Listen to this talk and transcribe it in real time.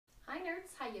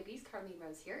nerds, hi yogis, Carly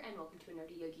Rose here, and welcome to a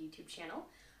Nerdi Yogi YouTube channel.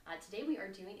 Today we are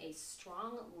doing a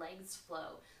strong legs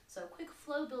flow. So quick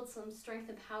flow builds some strength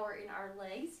and power in our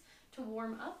legs. To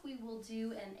warm up, we will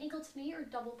do an ankle to knee or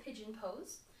double pigeon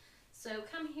pose. So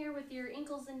come here with your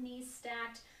ankles and knees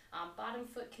stacked. Bottom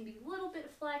foot can be a little bit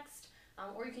flexed,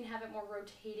 or you can have it more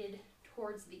rotated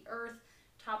towards the earth.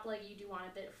 Top leg you do want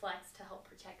a bit flexed to help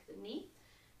protect the knee.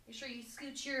 Make sure you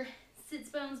scoot your sits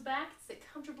bones back, sit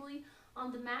comfortably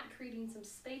on the mat, creating some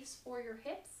space for your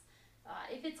hips.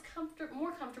 If it's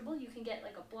more comfortable, you can get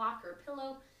like a block or a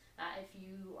pillow. If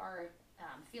you are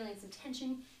feeling some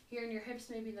tension here in your hips,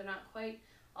 maybe they're not quite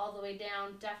all the way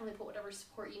down, definitely put whatever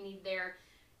support you need there.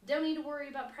 Don't need to worry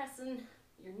about pressing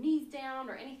your knees down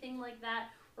or anything like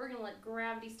that. We're going to let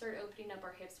gravity start opening up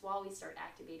our hips while we start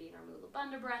activating our Mula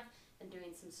Bandha breath and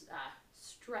doing some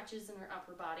stretches in our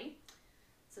upper body.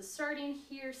 So starting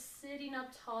here, sitting up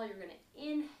tall, you're going to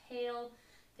inhale.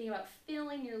 Think about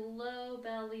filling your low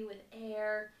belly with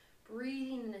air,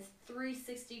 breathing in this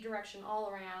 360 direction all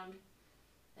around.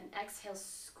 And exhale,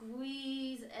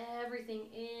 squeeze everything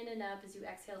in and up as you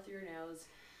exhale through your nose.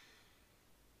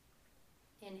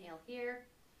 Inhale here.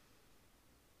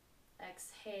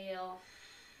 Exhale.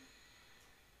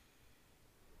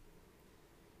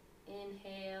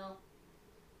 Inhale.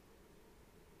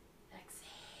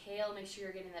 Exhale. Make sure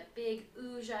you're getting that big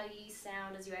ujjayi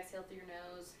sound as you exhale through your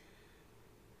nose.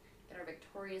 Get our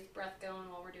victorious breath going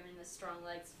while we're doing this strong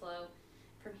legs flow.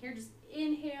 From here, just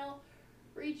inhale,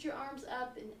 reach your arms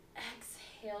up, and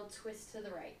exhale, twist to the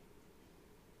right.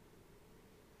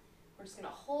 We're just going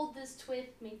to hold this twist,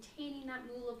 maintaining that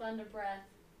Mula Bandha breath.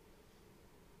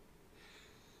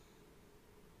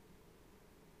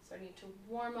 Starting to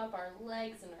warm up our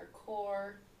legs and our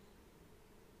core.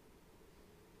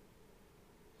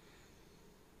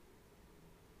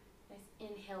 Nice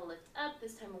inhale, lift up.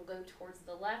 This time we'll go towards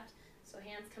the left. So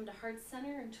hands come to heart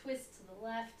center and twist to the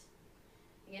left.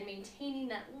 Again, maintaining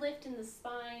that lift in the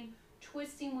spine,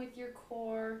 twisting with your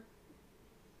core.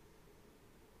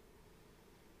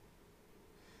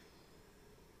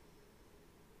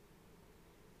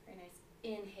 Very nice.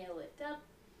 Inhale, lift up.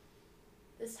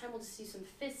 This time we'll just do some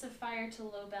fists of fire to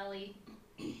low belly.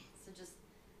 So just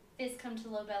fists come to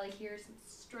low belly here, some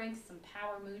strength, some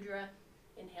power mudra.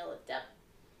 Inhale, lift up.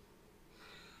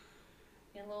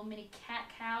 Get a little mini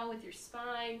cat-cow with your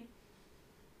spine.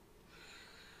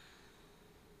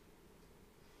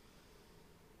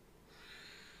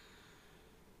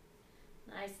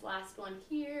 Nice, last one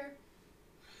here.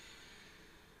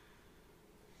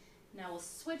 Now we'll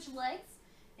switch legs.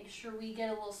 Make sure we get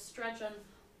a little stretch on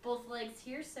both legs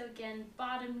here. So again,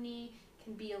 bottom knee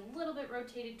can be a little bit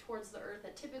rotated towards the earth.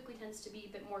 That typically tends to be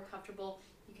a bit more comfortable.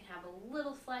 You can have a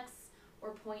little flex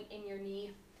or point in your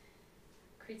knee.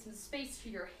 Create some space for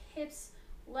your hips.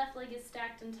 Left leg is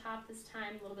stacked on top this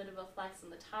time. A little bit of a flex on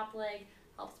the top leg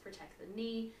helps protect the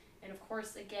knee. And of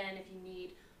course, again, if you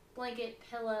need blanket,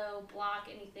 pillow, block,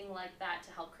 anything like that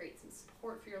to help create some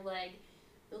support for your leg,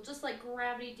 you'll just let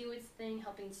gravity do its thing,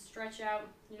 helping stretch out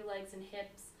your legs and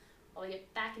hips while we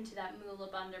get back into that Mula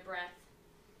Bandha breath.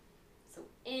 So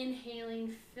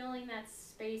inhaling, filling that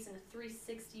space in a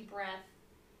 360 breath.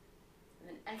 And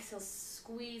then exhale,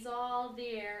 squeeze all of the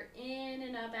air in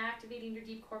and up, activating your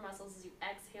deep core muscles as you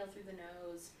exhale through the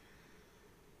nose.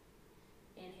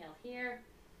 Inhale here.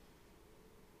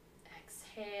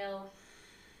 Exhale.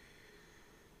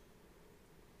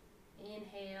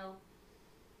 Inhale.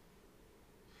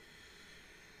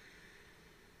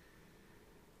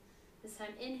 This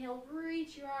time, inhale,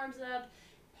 reach your arms up.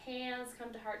 Hands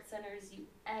come to heart center as you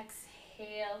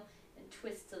exhale and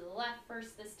twist to the left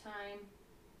first this time.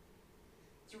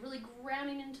 So really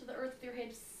grounding into the earth with your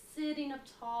hips, sitting up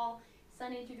tall,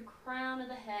 sending through the crown of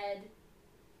the head.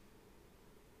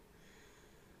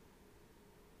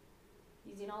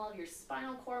 Using all of your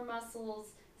spinal cord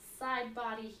muscles, side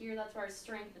body here, that's where our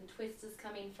strength and twist is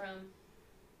coming from.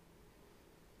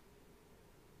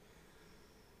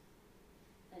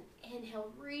 And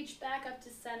inhale, reach back up to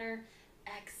center.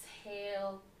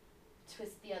 Exhale,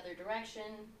 twist the other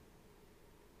direction.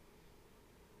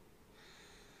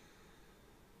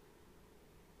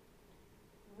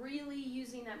 Really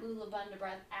using that Mula Bandha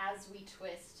breath as we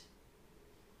twist.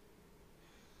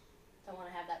 Don't want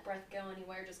to have that breath go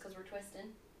anywhere just because we're twisting.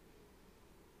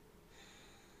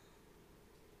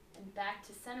 And back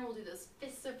to center, we'll do those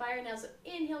fists of fire now. So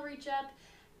inhale, reach up.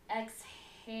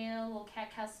 Exhale, little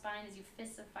cat-cow spine as you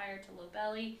fists of fire to low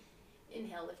belly.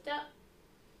 Inhale, lift up.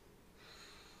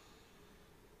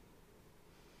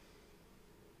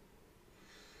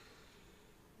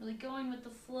 Really going with the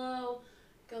flow.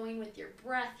 Going with your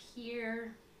breath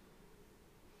here.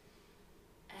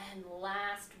 And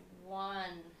last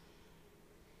one.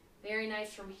 Very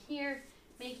nice. From here,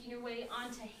 making your way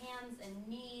onto hands and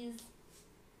knees.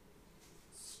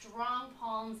 Strong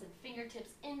palms and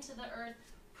fingertips into the earth.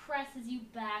 Presses you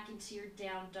back into your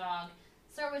down dog.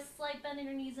 Start with slight bend in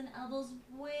your knees and elbows.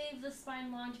 Wave the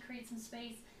spine long to create some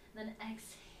space. Then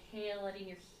exhale, letting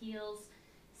your heels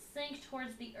sink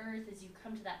towards the earth as you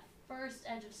come to that first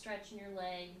edge of stretch in your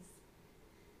legs.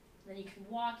 Then you can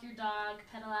walk your dog,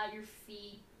 pedal out your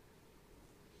feet.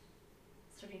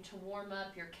 Starting to warm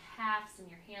up your calves and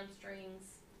your hamstrings.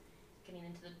 Getting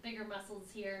into the bigger muscles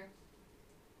here.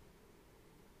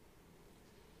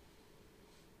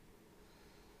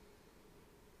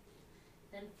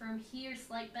 Then from here,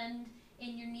 slight bend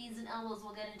in your knees and elbows.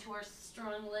 We'll get into our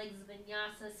strong legs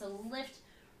vinyasa. So lift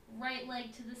right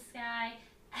leg to the sky.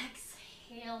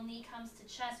 Exhale, knee comes to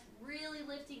chest. Really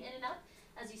lifting in and up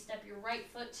as you step your right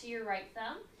foot to your right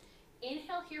thumb.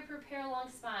 Inhale here, prepare a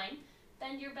long spine.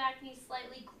 Bend your back knee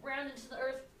slightly, ground into the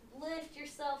earth. Lift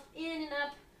yourself in and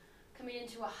up, coming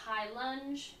into a high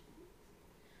lunge.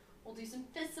 We'll do some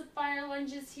fists of fire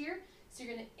lunges here. So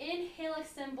you're going to inhale,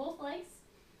 extend both legs.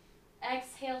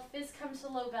 Exhale, fists come to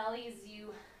low belly as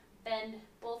you bend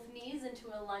both knees into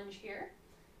a lunge here.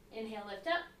 Inhale, lift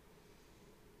up.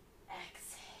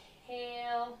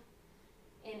 Exhale.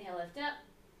 Inhale, lift up.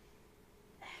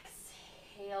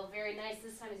 Exhale. Very nice.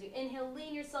 This time as you inhale,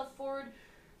 lean yourself forward.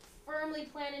 Firmly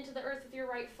plant into the earth with your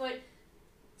right foot.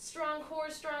 Strong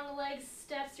core, strong legs.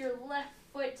 Steps your left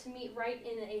foot to meet right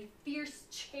in a fierce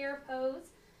chair pose.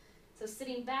 So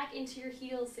sitting back into your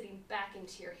heels, sitting back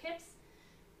into your hips.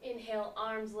 Inhale,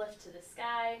 arms lift to the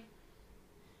sky.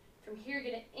 From here,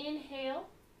 you're going to inhale.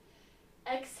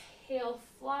 Exhale,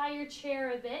 fly your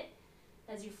chair a bit.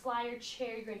 As you fly your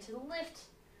chair, you're going to lift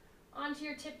onto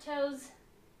your tiptoes.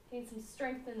 Getting some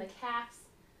strength in the calves.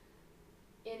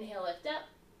 Inhale, lift up.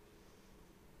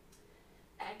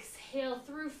 Exhale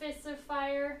through fists of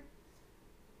fire.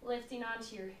 Lifting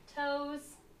onto your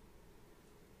toes.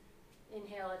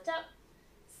 Inhale, lift up.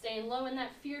 Staying low in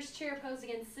that fierce chair pose,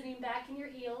 again, sitting back in your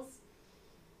heels.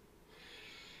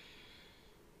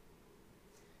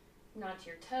 And onto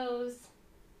your toes.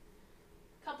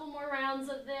 Couple more rounds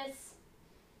of this.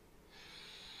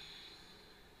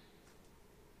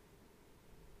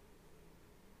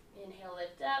 Inhale,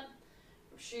 lift up.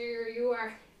 I'm sure you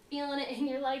are feeling it in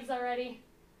your legs already.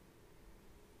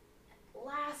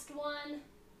 Last one.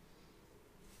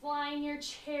 Flying your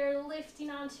chair, lifting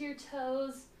onto your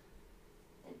toes.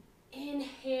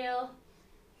 Inhale,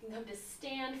 you can come to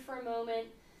stand for a moment.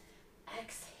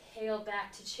 Exhale,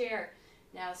 back to chair.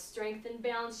 Now strength and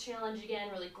balance challenge again.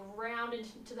 Really ground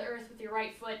into the earth with your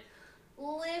right foot.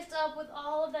 Lift up with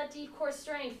all of that deep core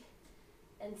strength.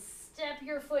 And step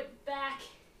your foot back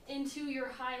into your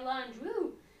high lunge.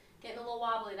 Woo! Getting a little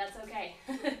wobbly, that's okay.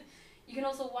 You can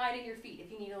also widen your feet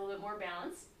if you need a little bit more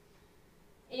balance.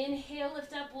 Inhale,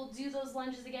 lift up. We'll do those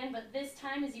lunges again, but this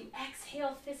time as you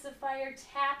exhale, fists of fire,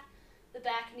 tap the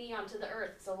back knee onto the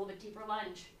earth. So a little bit deeper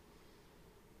lunge.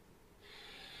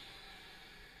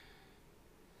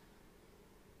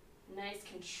 Nice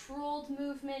controlled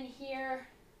movement here.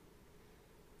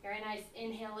 Very nice.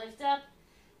 Inhale, lift up.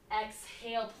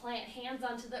 Exhale, plant hands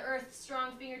onto the earth.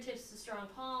 Strong fingertips to strong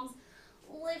palms.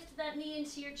 Lift that knee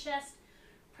into your chest.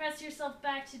 Press yourself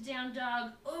back to down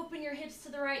dog. Open your hips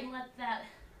to the right and let that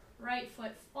right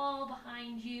foot fall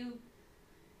behind you.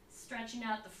 Stretching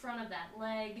out the front of that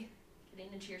leg.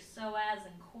 Getting into your psoas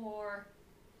and core.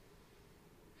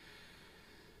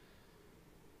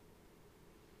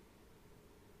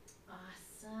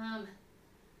 Awesome.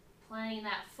 Planting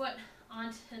that foot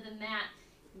onto the mat.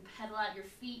 You can pedal out your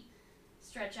feet.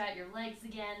 Stretch out your legs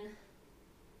again.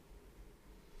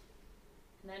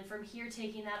 And then from here,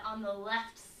 taking that on the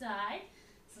left side.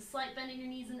 So slight bend in your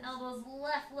knees and elbows.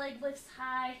 Left leg lifts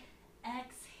high.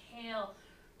 Exhale.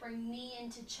 Bring knee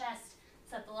into chest.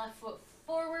 Set the left foot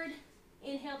forward.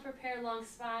 Inhale, prepare long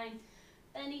spine.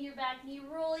 Bending your back knee,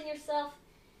 rolling yourself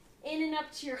in and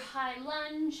up to your high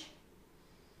lunge.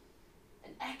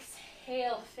 And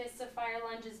exhale, fists of fire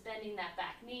lunges, bending that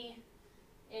back knee.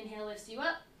 Inhale lifts you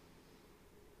up.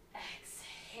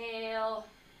 Exhale.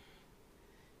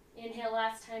 Inhale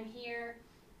last time here.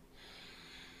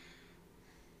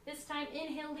 This time,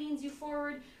 inhale leans you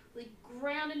forward. Really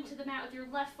ground into the mat with your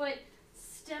left foot.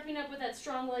 Stepping up with that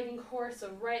strong leg and core. So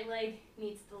right leg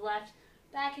meets the left.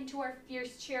 Back into our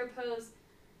fierce chair pose.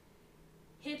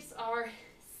 Hips are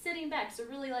sitting back. So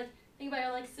really think about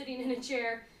it like sitting in a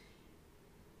chair.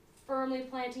 Firmly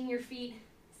planting your feet.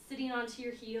 Sitting onto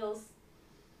your heels.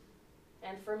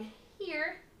 And from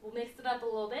here, we'll mix it up a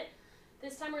little bit.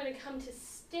 This time we're going to come to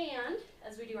stand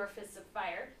as we do our fists of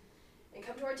fire and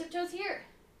come to our tiptoes here.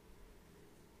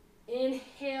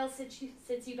 Inhale, sits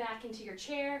you back into your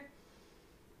chair.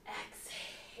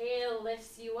 Exhale,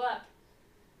 lifts you up.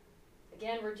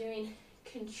 Again, we're doing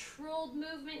controlled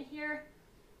movement here.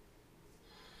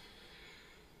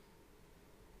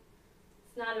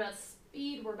 It's not about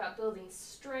speed, we're about building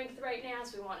strength right now,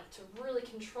 so we want it to really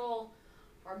control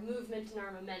our movement and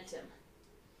our momentum.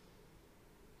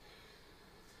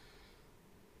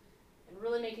 And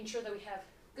really making sure that we have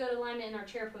good alignment in our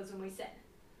chair pose when we sit.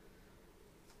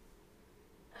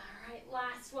 All right,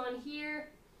 last one here.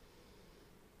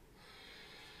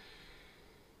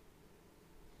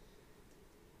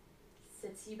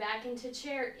 Sits you back into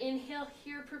chair. Inhale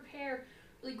here, prepare.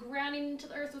 Really grounding into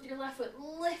the earth with your left foot,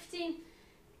 lifting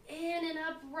in and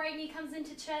up. Right knee comes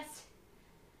into chest.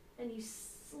 And you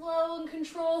slow and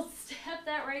controlled step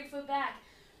that right foot back.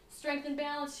 Strength and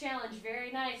balance challenge,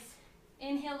 very nice.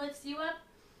 Inhale lifts you up.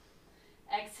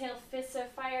 Exhale, fists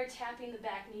of fire, tapping the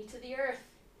back knee to the earth.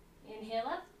 Inhale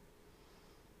up.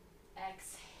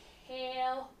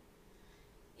 Exhale.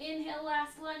 Inhale,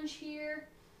 last lunge here.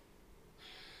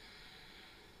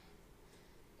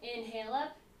 Inhale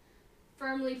up.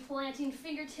 Firmly planting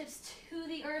fingertips to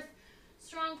the earth.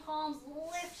 Strong palms,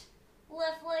 lift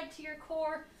left leg to your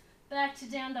core. Back to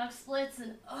down dog splits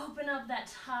and open up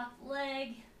that top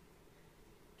leg.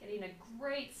 Getting a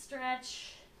great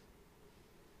stretch.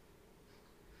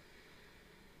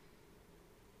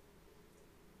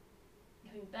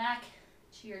 Coming back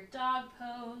to your dog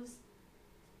pose.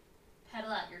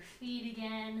 Pedal out your feet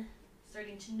again.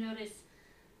 Starting to notice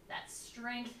that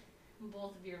strength in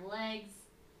both of your legs.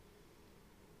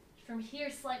 From here,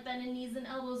 slight bend in knees and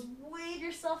elbows. Wave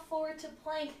yourself forward to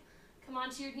plank. Come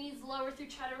onto your knees, lower through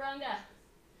chaturanga.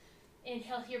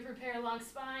 Inhale here, prepare a long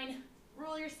spine.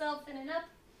 Roll yourself in and up.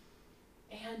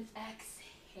 And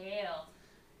exhale.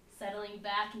 Settling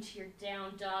back into your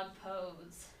down dog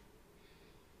pose.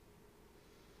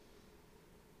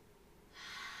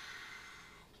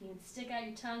 You can even stick out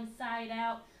your tongue side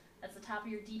out. That's the top of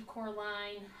your deep core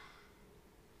line.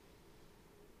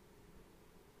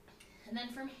 And then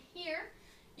from here,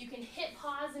 you can hit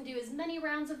pause and do as many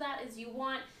rounds of that as you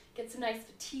want. Get some nice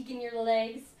fatigue in your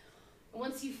legs. And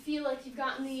once you feel like you've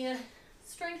gotten the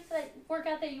strength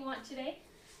workout that you want today,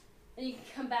 then you can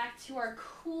come back to our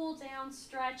cool down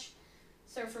stretch.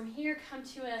 So from here, come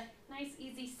to a nice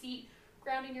easy seat,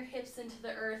 grounding your hips into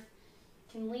the earth.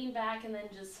 You can lean back and then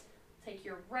just take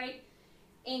your right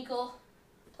ankle,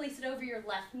 place it over your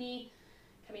left knee,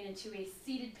 coming into a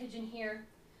seated pigeon here.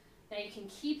 Now you can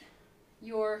keep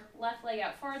your left leg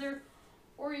out farther,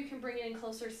 or you can bring it in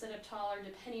closer, sit up taller,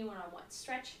 depending on what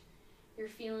stretch you're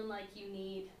feeling like you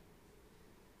need.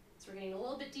 So we're getting a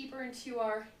little bit deeper into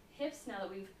our hips now that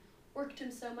we've worked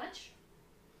them so much.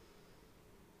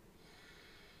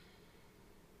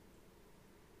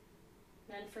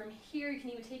 Then from here, you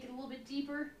can even take it a little bit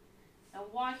deeper and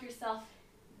walk yourself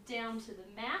down to the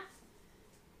mat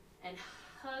and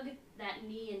hug that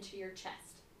knee into your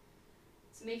chest.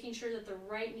 So making sure that the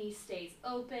right knee stays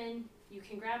open. You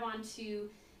can grab onto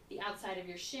the outside of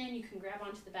your shin. You can grab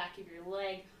onto the back of your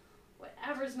leg.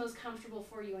 Whatever is most comfortable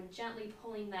for you, and gently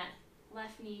pulling that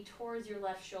left knee towards your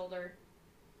left shoulder.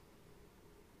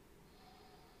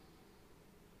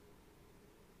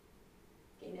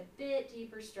 Getting a bit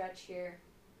deeper stretch here.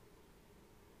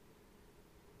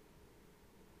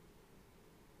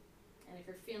 And if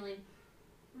you're feeling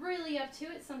really up to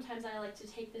it, sometimes I like to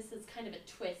take this as kind of a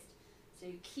twist. So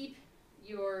you keep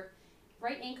your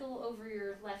right ankle over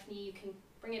your left knee. You can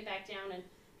bring it back down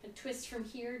and twist from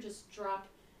here. Just drop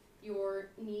your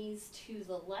knees to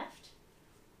the left.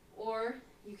 Or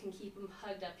you can keep them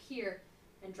hugged up here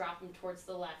and drop them towards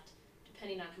the left,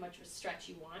 depending on how much of a stretch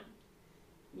you want.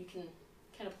 You can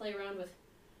kind of play around with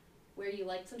where you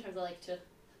like. Sometimes I like to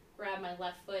grab my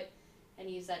left foot and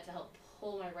use that to help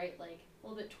pull my right leg a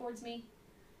little bit towards me.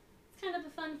 It's kind of a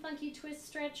fun, funky twist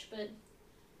stretch, but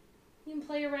you can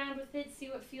play around with it, see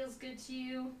what feels good to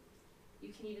you.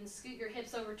 You can even scoot your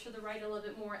hips over to the right a little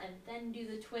bit more and then do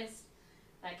the twist.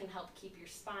 That can help keep your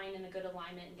spine in a good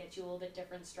alignment and get you a little bit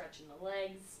different stretch in the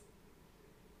legs.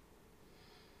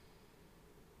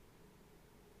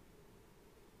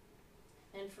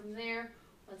 And from there,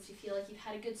 once you feel like you've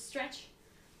had a good stretch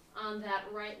on that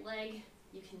right leg,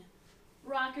 you can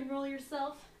rock and roll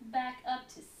yourself back up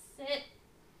to sit.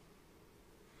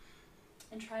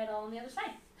 And try it all on the other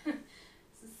side.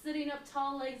 So sitting up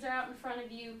tall, legs are out in front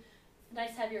of you. It's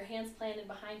nice to have your hands planted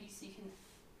behind you so you can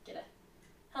get a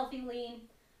healthy lean.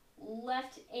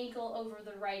 Left ankle over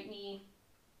the right knee.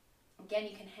 Again,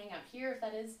 you can hang out here if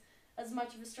that is as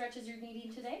much of a stretch as you're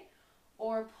needing today,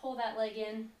 or pull that leg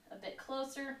in a bit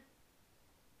closer,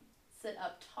 sit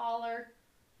up taller,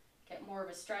 get more of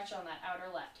a stretch on that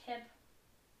outer left hip.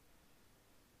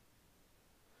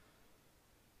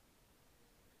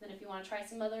 Then if you want to try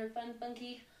some other fun,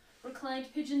 funky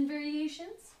reclined pigeon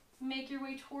variations, make your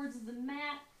way towards the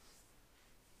mat.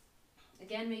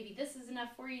 Again, maybe this is enough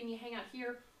for you and you hang out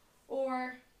here,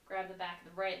 or grab the back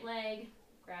of the right leg,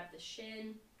 grab the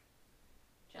shin,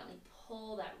 gently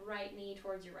pull that right knee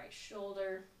towards your right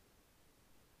shoulder,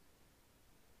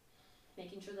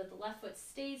 making sure that the left foot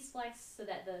stays flexed so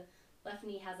that the left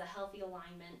knee has a healthy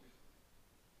alignment.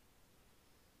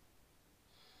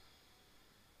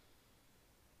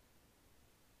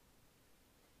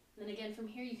 And then again, from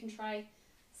here you can try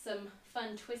some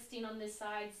fun twisting on this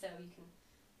side, so you can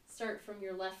start from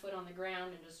your left foot on the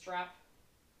ground and just drop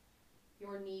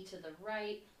your knee to the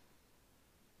right,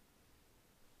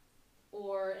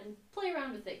 and play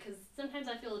around with it, because sometimes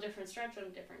I feel a different stretch on a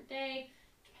different day.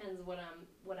 Depends what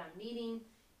I'm needing.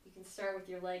 You can start with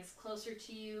your legs closer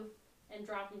to you and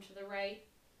drop them to the right.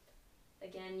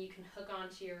 Again, you can hook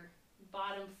onto your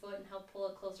bottom foot and help pull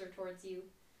it closer towards you.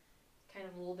 Kind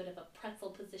of a little bit of a pretzel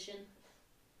position,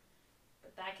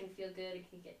 but that can feel good. It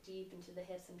can get deep into the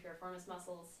hips and piriformis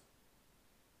muscles.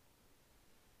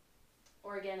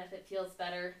 Or again, if it feels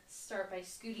better, start by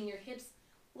scooting your hips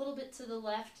a little bit to the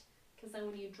left, because then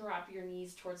when you drop your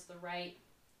knees towards the right,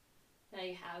 now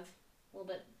you have a little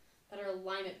bit better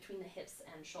alignment between the hips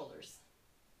and shoulders.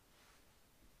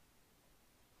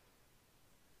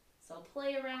 So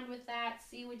play around with that,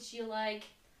 see what you like.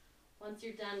 Once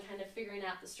you're done kind of figuring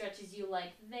out the stretches you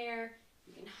like there,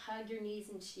 you can hug your knees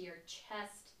into your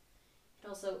chest. You can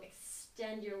also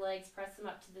extend your legs, press them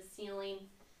up to the ceiling.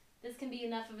 This can be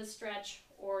enough of a stretch,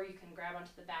 or you can grab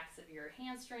onto the backs of your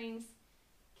hamstrings,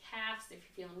 calves. If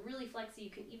you're feeling really flexy, you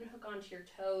can even hook onto your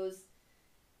toes.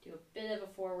 Do a bit of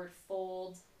a forward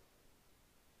fold.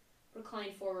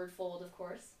 Recline forward fold, of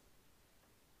course.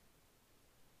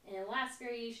 And last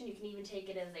variation, you can even take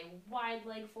it as a wide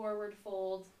leg forward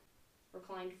fold.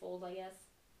 Reclined fold, I guess.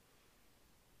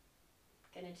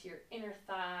 Get into your inner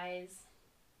thighs.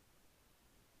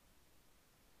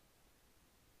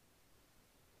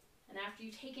 And after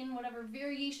you've taken whatever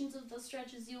variations of those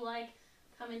stretches you like,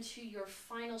 come into your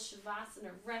final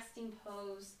Shavasana resting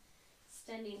pose,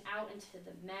 extending out into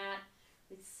the mat,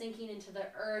 sinking into the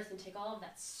earth, and take all of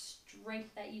that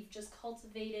strength that you've just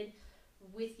cultivated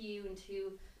with you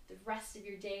into the rest of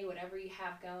your day, whatever you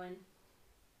have going.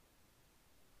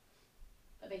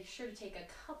 But make sure to take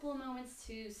a couple of moments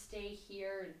to stay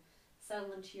here and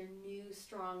settle into your new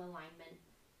strong alignment.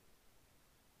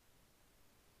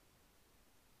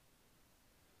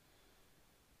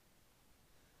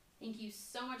 Thank you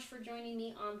so much for joining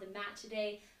me on the mat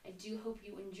today. I do hope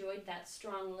you enjoyed that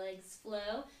strong legs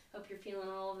flow. Hope you're feeling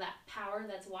all of that power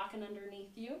that's walking underneath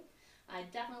you. I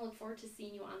definitely look forward to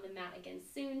seeing you on the mat again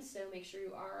soon, so make sure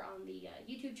you are on the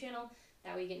YouTube channel.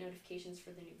 That way you get notifications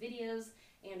for the new videos.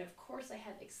 And of course, I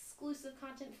have exclusive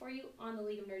content for you on the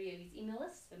League of Nerdi Yogis email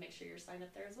list, so make sure you're signed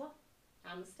up there as well.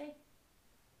 Namaste.